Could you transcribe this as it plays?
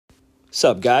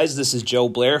Sup guys, this is Joe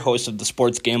Blair, host of the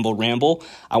Sports Gamble Ramble.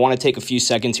 I want to take a few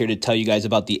seconds here to tell you guys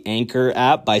about the Anchor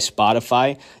app by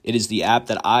Spotify. It is the app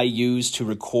that I use to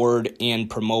record and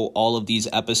promote all of these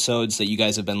episodes that you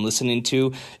guys have been listening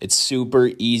to. It's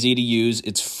super easy to use.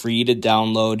 It's free to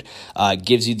download. It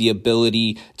gives you the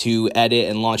ability to edit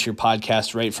and launch your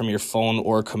podcast right from your phone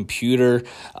or computer.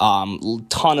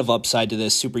 Ton of upside to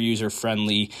this, super user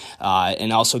friendly,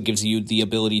 and also gives you the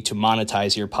ability to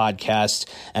monetize your podcast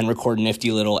and record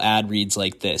nifty little ad reads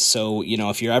like this. So,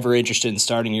 if you're ever interested in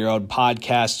starting your own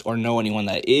podcast or know anyone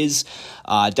that is,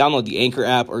 download the Anchor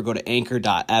app or go to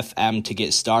anchor.fm to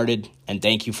get started. And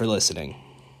thank you for listening.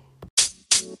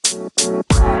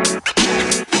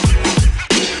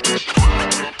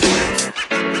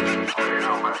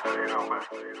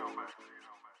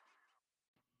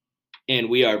 And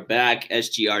we are back,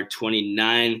 SGR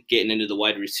 29, getting into the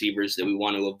wide receivers that we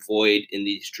want to avoid in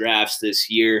these drafts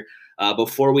this year.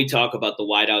 Before we talk about the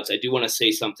wideouts, I do want to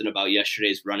say something about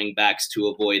yesterday's running backs to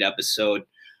avoid episode.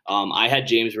 I had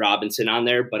James Robinson on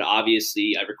there, but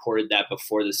obviously I recorded that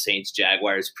before the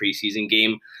Saints-Jaguars preseason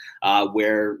game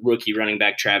where rookie running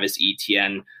back Travis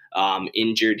Etienne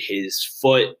injured his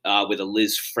foot with a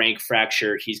Liz Frank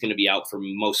fracture. He's going to be out for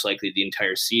most likely the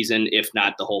entire season, if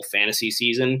not the whole fantasy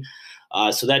season.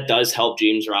 So that does help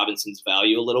James Robinson's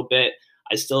value a little bit.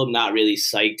 I still am not really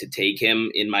psyched to take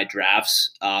him in my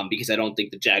drafts because I don't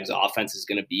think the Jags offense is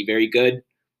going to be very good.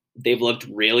 They've looked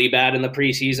really bad in the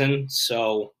preseason.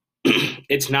 So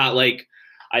it's not like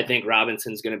I think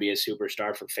Robinson's going to be a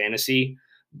superstar for fantasy,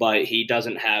 but he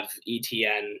doesn't have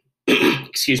ETN,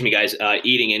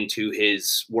 eating into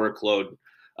his workload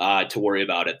to worry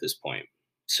about at this point.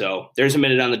 So there's a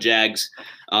minute on the Jags,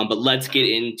 but let's get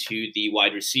into the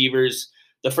wide receivers.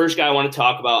 The first guy I want to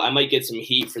talk about, I might get some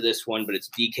heat for this one, but it's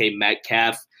DK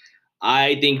Metcalf.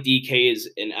 I think DK is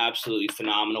an absolutely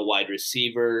phenomenal wide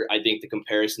receiver. I think the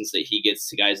comparisons that he gets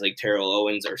to guys like Terrell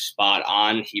Owens are spot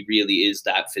on. He really is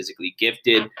that physically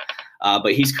gifted.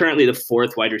 But he's currently the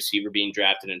fourth wide receiver being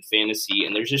drafted in fantasy,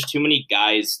 and there's just too many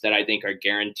guys that I think are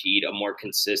guaranteed a more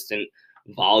consistent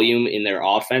volume in their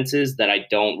offenses that I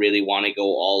don't really want to go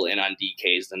all in on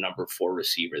DK as the number 4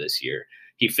 receiver this year.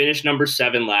 He finished number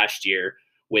 7 last year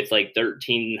with like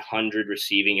 1,300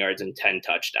 receiving yards and 10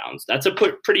 touchdowns. That's a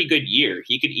pretty good year.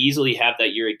 He could easily have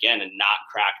that year again and not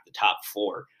crack the top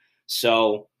 4.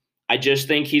 So I just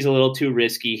think he's a little too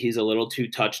risky. He's a little too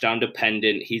touchdown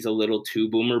dependent. He's a little too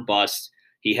boomer bust.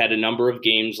 He had a number of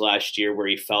games last year where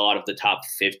he fell out of the top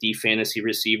 50 fantasy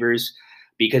receivers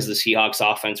because the Seahawks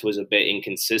offense was a bit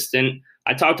inconsistent.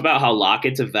 I talked about how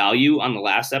Lockett's a value on the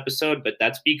last episode, but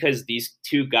that's because these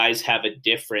two guys have a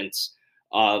difference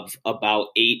of about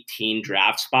 18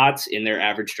 draft spots in their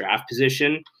average draft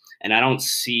position. And I don't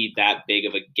see that big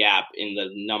of a gap in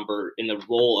the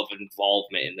role of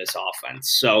involvement in this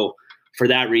offense. So for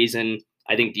that reason,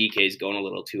 I think DK is going a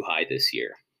little too high this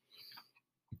year.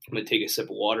 I'm going to take a sip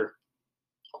of water.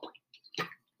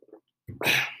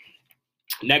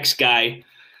 Next guy,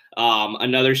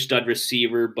 another stud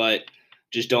receiver, but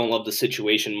just don't love the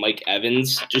situation, Mike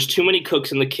Evans. Just too many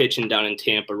cooks in the kitchen down in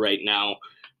Tampa right now.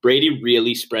 Brady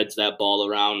really spreads that ball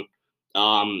around,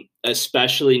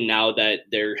 especially now that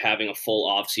they're having a full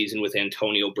offseason with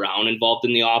Antonio Brown involved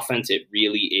in the offense. It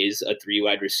really is a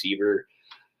 3-wide receiver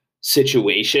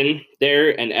situation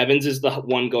there, and Evans is the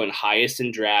one going highest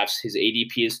in drafts. His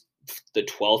ADP is the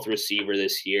 12th receiver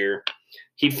this year.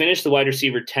 He finished the wide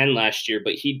receiver 10 last year,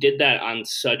 but he did that on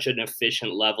such an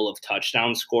efficient level of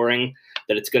touchdown scoring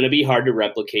that it's going to be hard to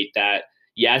replicate that.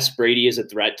 Yes, Brady is a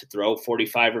threat to throw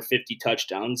 45 or 50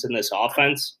 touchdowns in this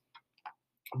offense,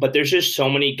 but there's just so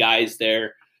many guys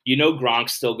there.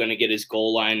 Gronk's still going to get his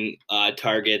goal line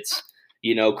targets.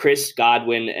 Chris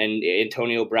Godwin and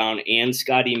Antonio Brown and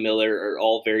Scotty Miller are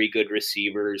all very good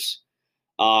receivers.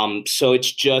 So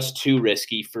it's just too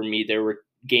risky for me. There were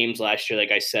games last year,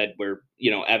 like I said, where,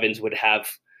 Evans would have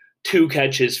 2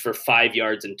 catches for 5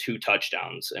 yards and 2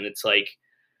 touchdowns. And it's like,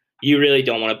 you really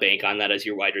don't want to bank on that as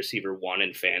your wide receiver 1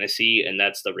 in fantasy, and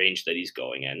that's the range that he's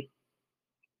going in.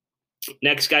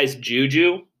 Next guy's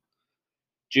Juju.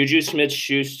 Juju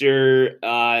Smith-Schuster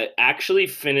actually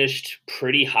finished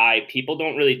pretty high. People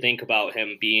don't really think about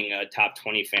him being a top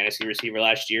 20 fantasy receiver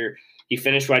last year. He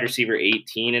finished wide receiver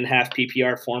 18 in half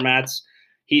PPR formats.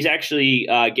 He's actually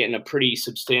getting a pretty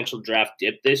substantial draft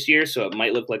dip this year, so it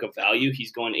might look like a value.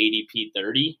 He's going ADP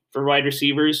 30 for wide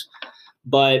receivers.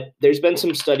 But there's been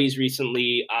some studies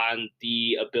recently on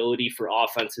the ability for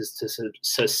offenses to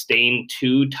sustain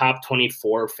 2 top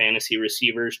 24 fantasy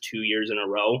receivers 2 years in a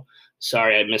row.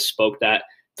 Sorry, I misspoke that.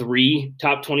 3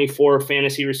 top 24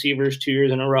 fantasy receivers 2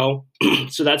 years in a row.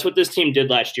 So that's what this team did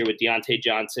last year with Deontay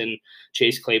Johnson,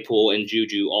 Chase Claypool, and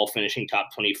Juju all finishing top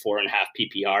 24 and half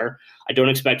PPR. I don't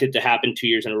expect it to happen 2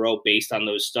 years in a row based on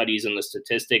those studies and the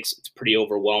statistics. It's pretty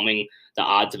overwhelming, the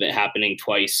odds of it happening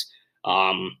twice.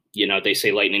 They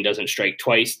say lightning doesn't strike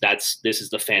twice. This is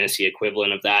the fantasy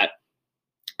equivalent of that.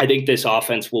 I think this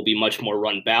offense will be much more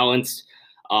run balanced,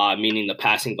 meaning the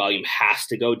passing volume has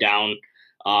to go down.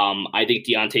 I think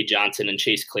Deontay Johnson and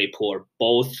Chase Claypool are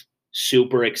both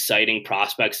super exciting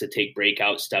prospects to take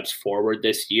breakout steps forward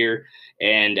this year.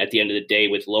 And at the end of the day,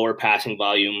 with lower passing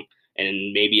volume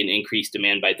and maybe an increased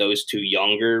demand by those two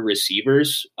younger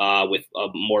receivers with a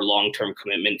more long-term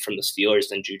commitment from the Steelers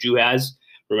than Juju has.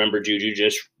 Remember, Juju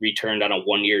just returned on a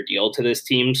 1-year deal to this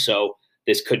team. So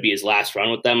this could be his last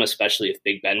run with them, especially if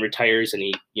Big Ben retires and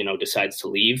he, decides to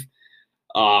leave.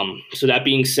 So that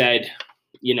being said,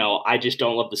 I just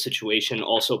don't love the situation.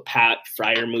 Also, Pat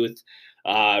Freiermuth,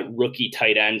 rookie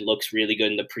tight end, looks really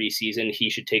good in the preseason. He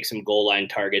should take some goal line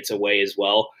targets away as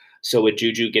well. So with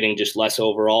Juju getting just less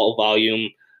overall volume,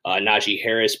 Najee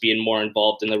Harris being more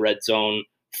involved in the red zone,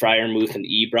 Freiermuth and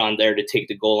Ebron there to take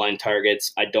the goal line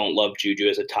targets, I don't love Juju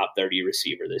as a top 30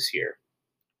 receiver this year.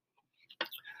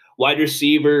 Wide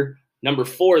receiver number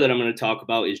 4 that I'm going to talk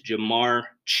about is Jamar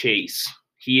Chase.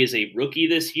 He is a rookie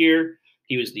this year.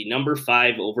 He was the number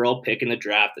 5 overall pick in the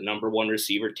draft, the number 1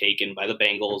 receiver taken by the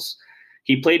Bengals.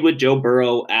 He played with Joe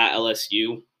Burrow at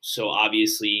LSU. So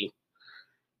obviously,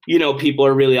 people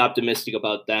are really optimistic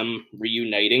about them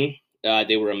reuniting.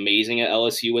 They were amazing at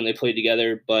LSU when they played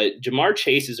together. But Jamar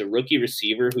Chase is a rookie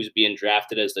receiver who's being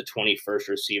drafted as the 21st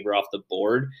receiver off the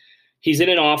board. He's in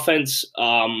an offense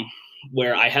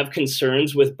where I have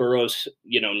concerns with Burrow's,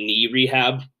 knee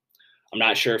rehab. I'm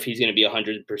not sure if he's going to be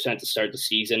 100% to start the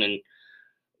season. And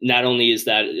not only is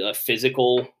that a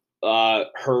physical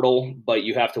hurdle, but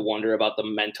you have to wonder about the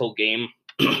mental game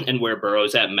and where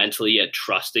Burrow's at mentally at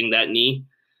trusting that knee.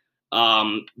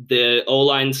 The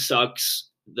O-line sucks.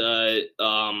 The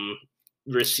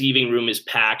receiving room is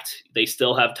packed. They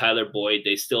still have Tyler Boyd.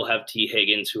 They still have T.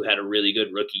 Higgins, who had a really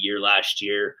good rookie year last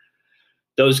year.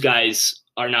 Those guys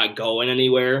are not going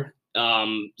anywhere.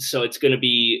 So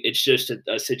it's just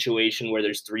a situation where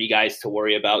there's 3 guys to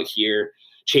worry about here.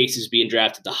 Chase is being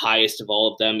drafted the highest of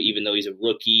all of them, even though he's a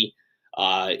rookie.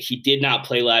 He did not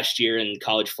play last year in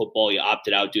college football. He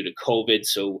opted out due to COVID.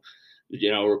 So,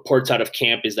 reports out of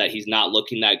camp is that he's not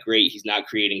looking that great. He's not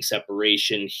creating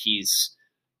separation. He's,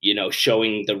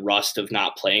 showing the rust of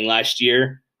not playing last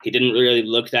year. He didn't really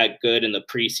look that good in the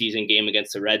preseason game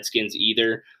against the Redskins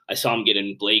either. I saw him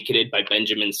getting blanketed by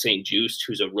Benjamin St-Juste,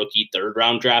 who's a rookie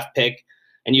 3rd-round draft pick.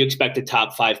 And you expect a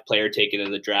top 5 player taken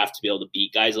in the draft to be able to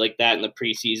beat guys like that in the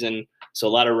preseason. So a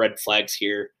lot of red flags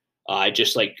here. I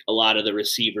just like a lot of the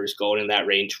receivers going in that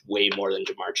range way more than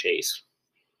Jamar Chase.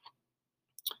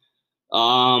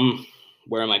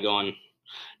 Where am I going?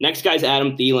 Next guy's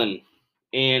Adam Thielen.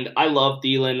 And I love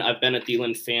Thielen. I've been a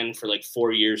Thielen fan for like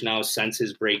 4 years now since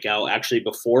his breakout. Actually,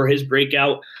 before his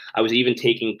breakout, I was even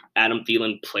taking Adam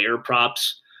Thielen player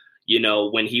props,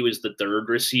 when he was the 3rd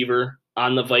receiver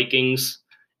on the Vikings.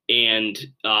 And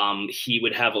he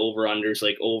would have over-unders,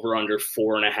 like over-under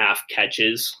 4.5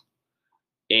 catches.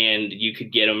 And you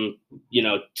could get him,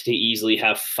 to easily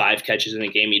have 5 catches in a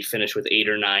game. He'd finish with 8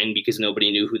 or 9 because nobody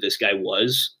knew who this guy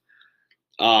was.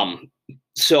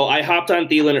 So I hopped on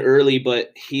Thielen early,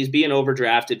 but he's being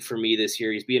overdrafted for me this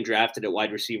year. He's being drafted at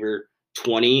wide receiver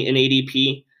 20 in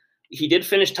ADP. He did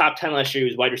finish top 10 last year. He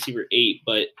was wide receiver 8,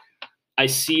 but I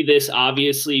see this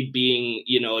obviously being,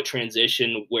 a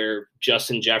transition where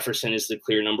Justin Jefferson is the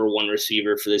clear number 1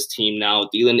 receiver for this team now.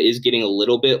 Thielen is getting a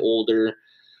little bit older.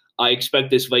 I expect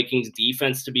this Vikings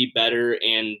defense to be better,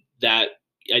 and that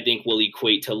I think will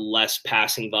equate to less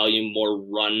passing volume, more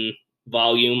run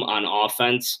volume on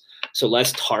offense. So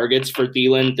less targets for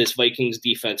Thielen. This Vikings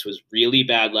defense was really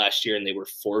bad last year, and they were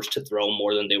forced to throw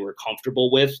more than they were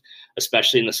comfortable with,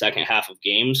 especially in the second half of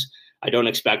games. I don't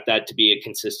expect that to be a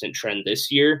consistent trend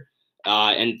this year.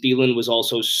 And Thielen was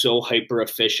also so hyper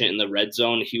efficient in the red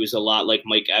zone. He was a lot like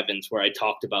Mike Evans, where I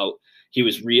talked about he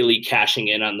was really cashing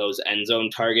in on those end zone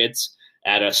targets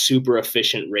at a super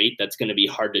efficient rate that's going to be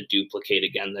hard to duplicate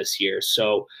again this year.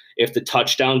 So if the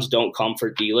touchdowns don't come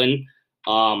for Thielen,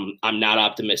 I'm not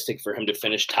optimistic for him to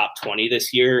finish top 20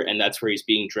 this year, and that's where he's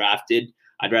being drafted.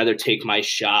 I'd rather take my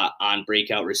shot on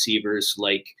breakout receivers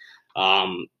like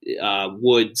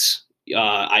Woods,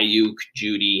 Ayuk,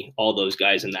 Judy, all those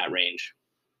guys in that range.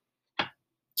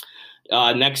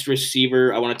 Next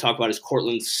receiver I want to talk about is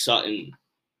Courtland Sutton.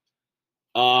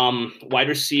 Wide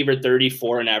receiver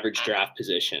 34 in average draft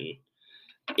position.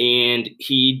 and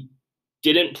he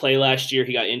didn't play last year.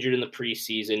 He got injured in the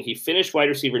preseason. He finished wide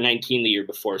receiver 19 the year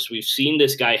before. So we've seen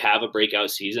this guy have a breakout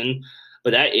season,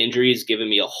 but that injury has given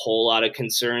me a whole lot of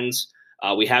concerns.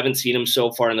 We haven't seen him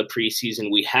so far in the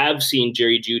preseason. We have seen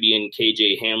Jerry Jeudy and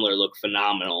KJ Hamler look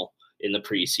phenomenal in the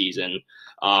preseason.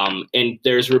 And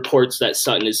there's reports that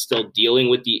Sutton is still dealing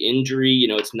with the injury.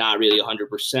 It's not really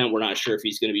 100%. We're not sure if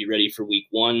he's going to be ready for week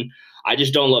 1. I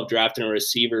just don't love drafting a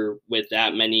receiver with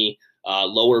that many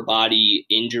lower body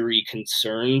injury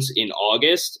concerns in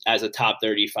August as a top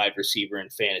 35 receiver in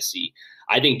fantasy.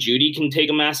 I think Jeudy can take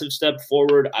a massive step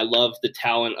forward. I love the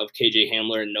talent of KJ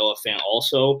Hamler and Noah Fant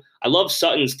also. I love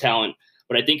Sutton's talent,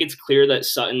 but I think it's clear that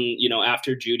Sutton,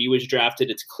 after Jeudy was drafted,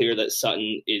 it's clear that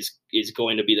Sutton is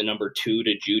going to be the number 2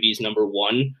 to Judy's number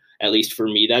 1. At least for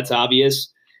me, that's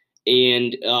obvious.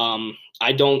 And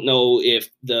I don't know if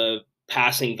the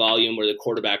passing volume or the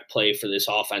quarterback play for this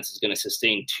offense is going to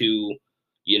sustain 2,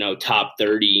 top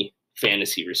 30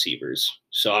 fantasy receivers.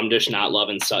 So I'm just not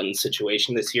loving Sutton's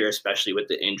situation this year, especially with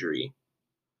the injury.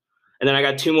 And then I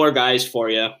got 2 more guys for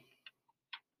you.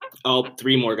 Oh,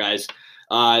 3 more guys.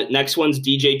 Next one's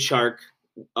DJ Chark,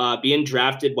 being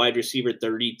drafted wide receiver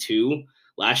 32.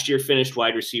 Last year finished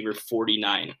wide receiver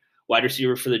 49, wide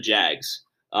receiver for the Jags.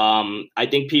 I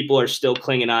think people are still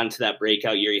clinging on to that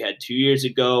breakout year he had 2 years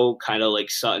ago, kind of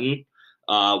like Sutton,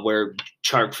 where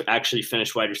Chark actually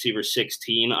finished wide receiver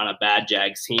 16 on a bad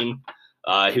Jags team.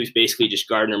 He was basically just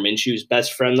Gardner Minshew's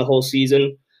best friend the whole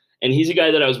season. And he's a guy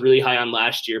that I was really high on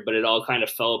last year, but it all kind of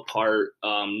fell apart.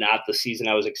 Not the season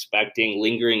I was expecting.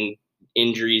 Lingering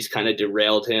injuries kind of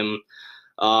derailed him.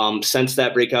 Since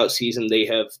that breakout season, they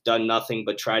have done nothing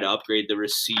but try to upgrade the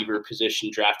receiver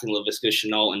position, drafting Laviska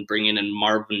Shenault and bringing in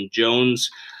Marvin Jones.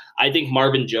 I think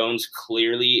Marvin Jones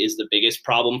clearly is the biggest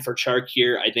problem for Chark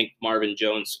here. I think Marvin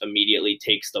Jones immediately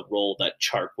takes the role that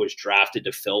Chark was drafted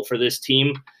to fill for this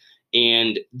team.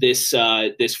 And this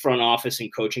front office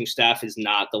and coaching staff is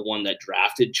not the one that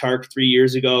drafted Chark 3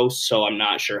 years ago, so I'm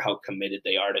not sure how committed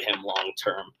they are to him long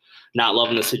term. Not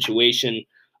loving the situation.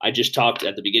 I just talked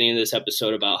at the beginning of this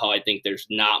episode about how I think there's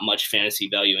not much fantasy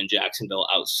value in Jacksonville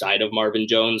outside of Marvin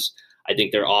Jones. I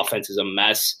think their offense is a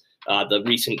mess. The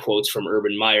recent quotes from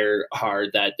Urban Meyer are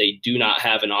that they do not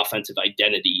have an offensive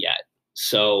identity yet.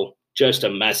 So just a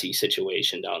messy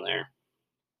situation down there.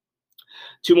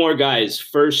 2 more guys.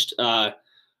 First,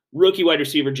 rookie wide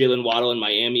receiver Jalen Waddle in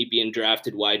Miami being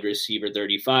drafted wide receiver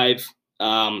 35.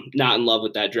 Not in love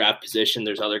with that draft position.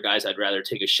 There's other guys I'd rather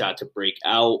take a shot to break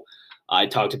out. I've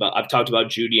talked about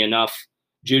Jeudy enough.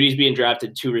 Judy's being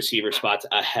drafted 2 receiver spots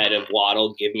ahead of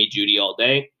Waddle. Give me Jeudy all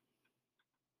day.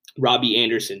 Robbie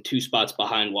Anderson, 2 spots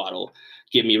behind Waddle.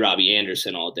 Give me Robbie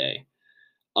Anderson all day.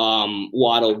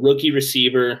 Waddle, rookie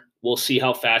receiver. We'll see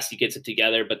how fast he gets it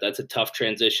together, but that's a tough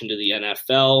transition to the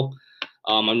NFL.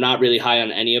 I'm not really high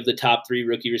on any of the top 3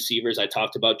 rookie receivers. I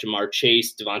talked about Jamar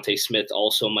Chase. Devontae Smith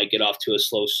also might get off to a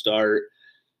slow start.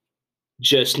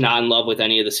 Just not in love with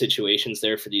any of the situations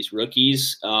there for these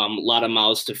rookies. A lot of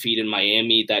mouths to feed in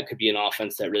Miami. That could be an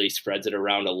offense that really spreads it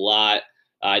around a lot.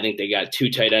 I think they got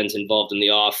 2 tight ends involved in the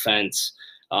offense.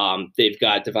 They've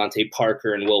got Devontae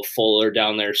Parker and Will Fuller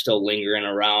down there still lingering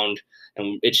around.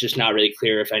 And it's just not really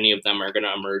clear if any of them are going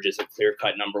to emerge as a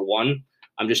clear-cut number 1.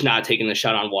 I'm just not taking the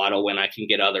shot on Waddle when I can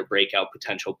get other breakout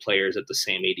potential players at the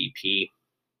same ADP.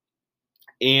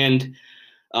 And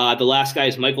the last guy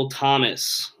is Michael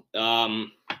Thomas.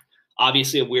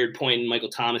 Obviously a weird point in Michael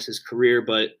Thomas's career,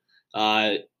 but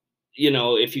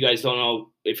if you guys don't know,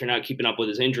 if you're not keeping up with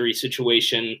his injury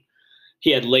situation,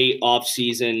 he had late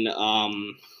off-season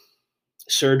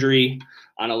surgery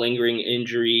on a lingering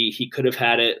injury. He could have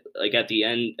had it like at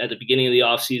the beginning of the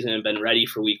offseason and been ready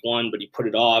for week 1, but he put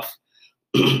it off.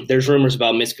 There's rumors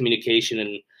about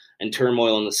miscommunication and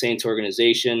turmoil in the Saints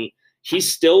organization.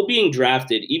 He's still being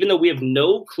drafted, even though we have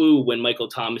no clue when Michael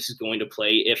Thomas is going to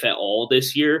play, if at all,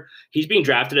 this year. He's being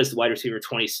drafted as the wide receiver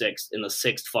 26th in the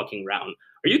 6th fucking round.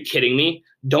 Are you kidding me?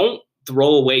 Don't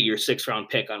throw away your 6th round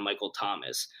pick on Michael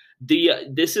Thomas.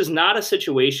 This is not a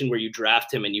situation where you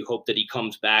draft him and you hope that he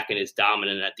comes back and is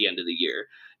dominant at the end of the year.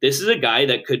 This is a guy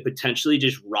that could potentially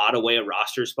just rot away a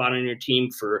roster spot on your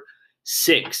team for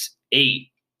 6, 8,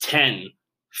 10,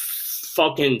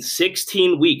 fucking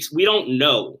 16 weeks. We don't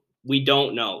know.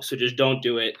 So just don't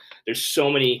do it. There's so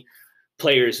many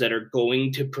players that are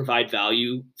going to provide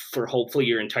value for hopefully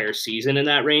your entire season in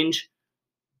that range.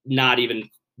 Not even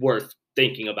worth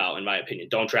thinking about, in my opinion.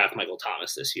 Don't draft Michael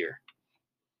Thomas this year.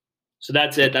 So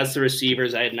that's it. That's the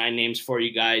receivers. I had 9 names for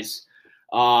you guys.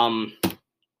 I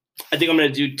think I'm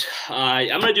going to do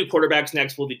quarterbacks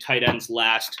next. We'll do tight ends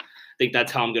last. I think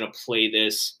that's how I'm going to play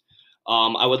this.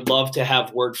 I would love to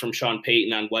have word from Sean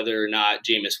Payton on whether or not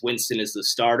Jameis Winston is the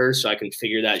starter so I can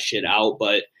figure that shit out.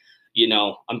 But,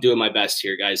 I'm doing my best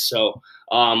here, guys. So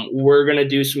we're going to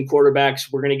do some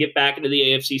quarterbacks. We're going to get back into the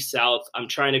AFC South. I'm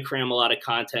trying to cram a lot of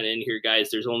content in here, guys.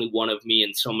 There's only one of me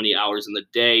and so many hours in the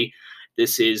day.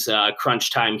 This is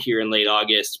crunch time here in late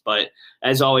August. But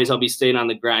as always, I'll be staying on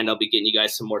the grind. I'll be getting you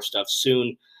guys some more stuff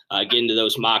soon. Get into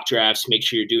those mock drafts. Make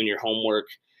sure you're doing your homework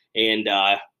and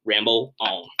ramble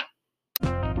on.